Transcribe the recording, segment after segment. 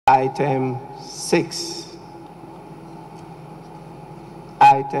Item 6.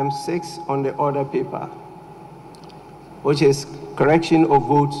 Item 6 on the order paper, which is correction of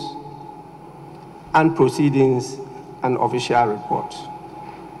votes and proceedings and official report.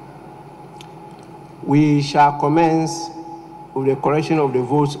 We shall commence with the correction of the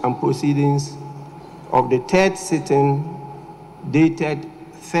votes and proceedings of the third sitting dated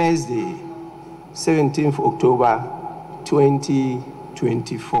Thursday, 17th October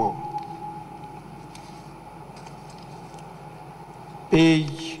 2024.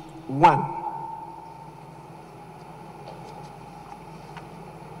 Page 1.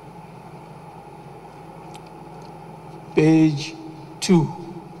 Page 2.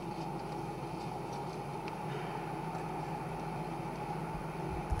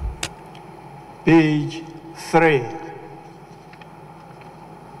 Page 3.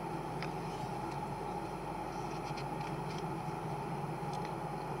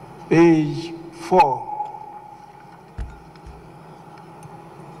 Page 4.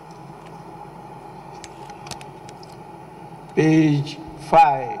 Page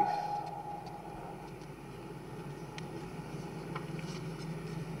 5.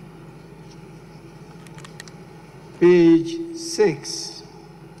 Page 6.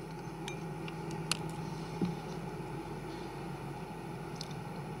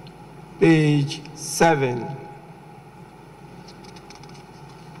 Page 7.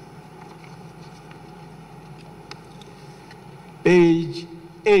 Page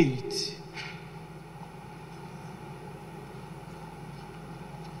 8.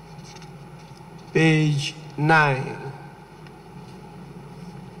 Page 9.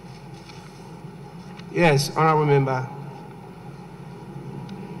 Yes, honorable member.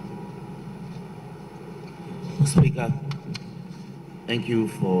 Speaker, thank you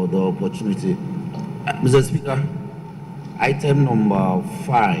for the opportunity. Mr. Speaker, item number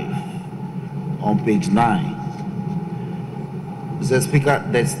 5 on page 9. Mr. Speaker,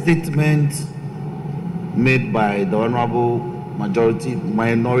 the statement made by the Honorable Minority,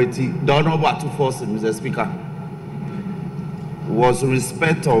 the Honorable Atufosi, Mr. Speaker, was in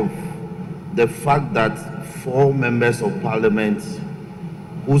respect of the fact that 4 members of Parliament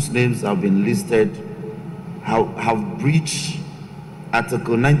whose names have been listed have breached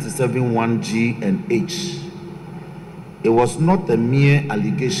Article 97(1)(g) and (h). It was not a mere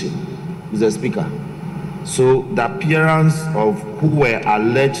allegation, Mr. Speaker. So the appearance of who were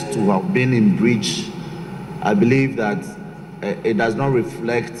alleged to have been in breach, I believe that it does not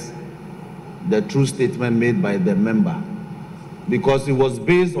reflect the true statement made by the member, because it was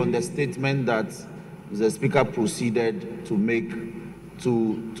based on the statement that the Speaker proceeded to make,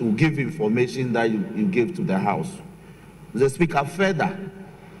 to give information that you gave to the House. The Speaker further,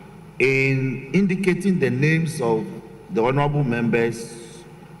 in indicating the names of the honorable members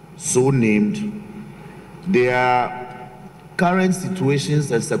so named, their current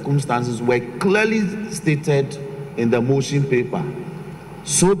situations and circumstances were clearly stated in the motion paper,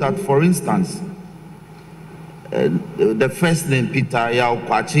 so that, for instance, the first name, Peter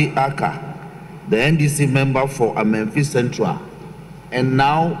Yaokwachi Aka, the NDC member for Amenfi Central, and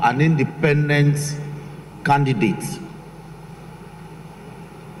now an independent candidate.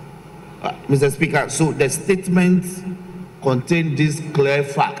 Mr. Speaker, so the statement contained these clear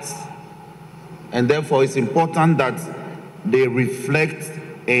facts, and therefore it's important that they reflect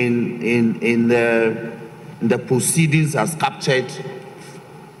in the proceedings as captured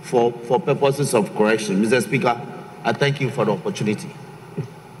for purposes of correction. Mr. Speaker, I thank you for the opportunity.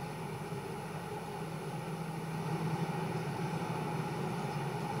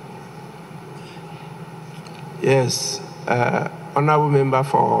 Yes, honorable member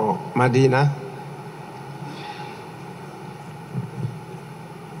for Medina.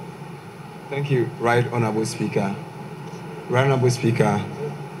 Thank you, Right Honorable Speaker. Right Honorable Speaker,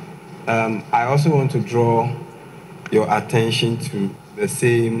 I also want to draw your attention to the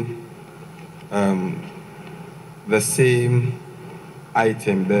same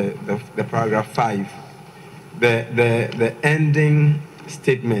item, the paragraph 5, the ending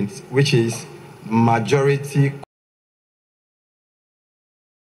statement, which is majority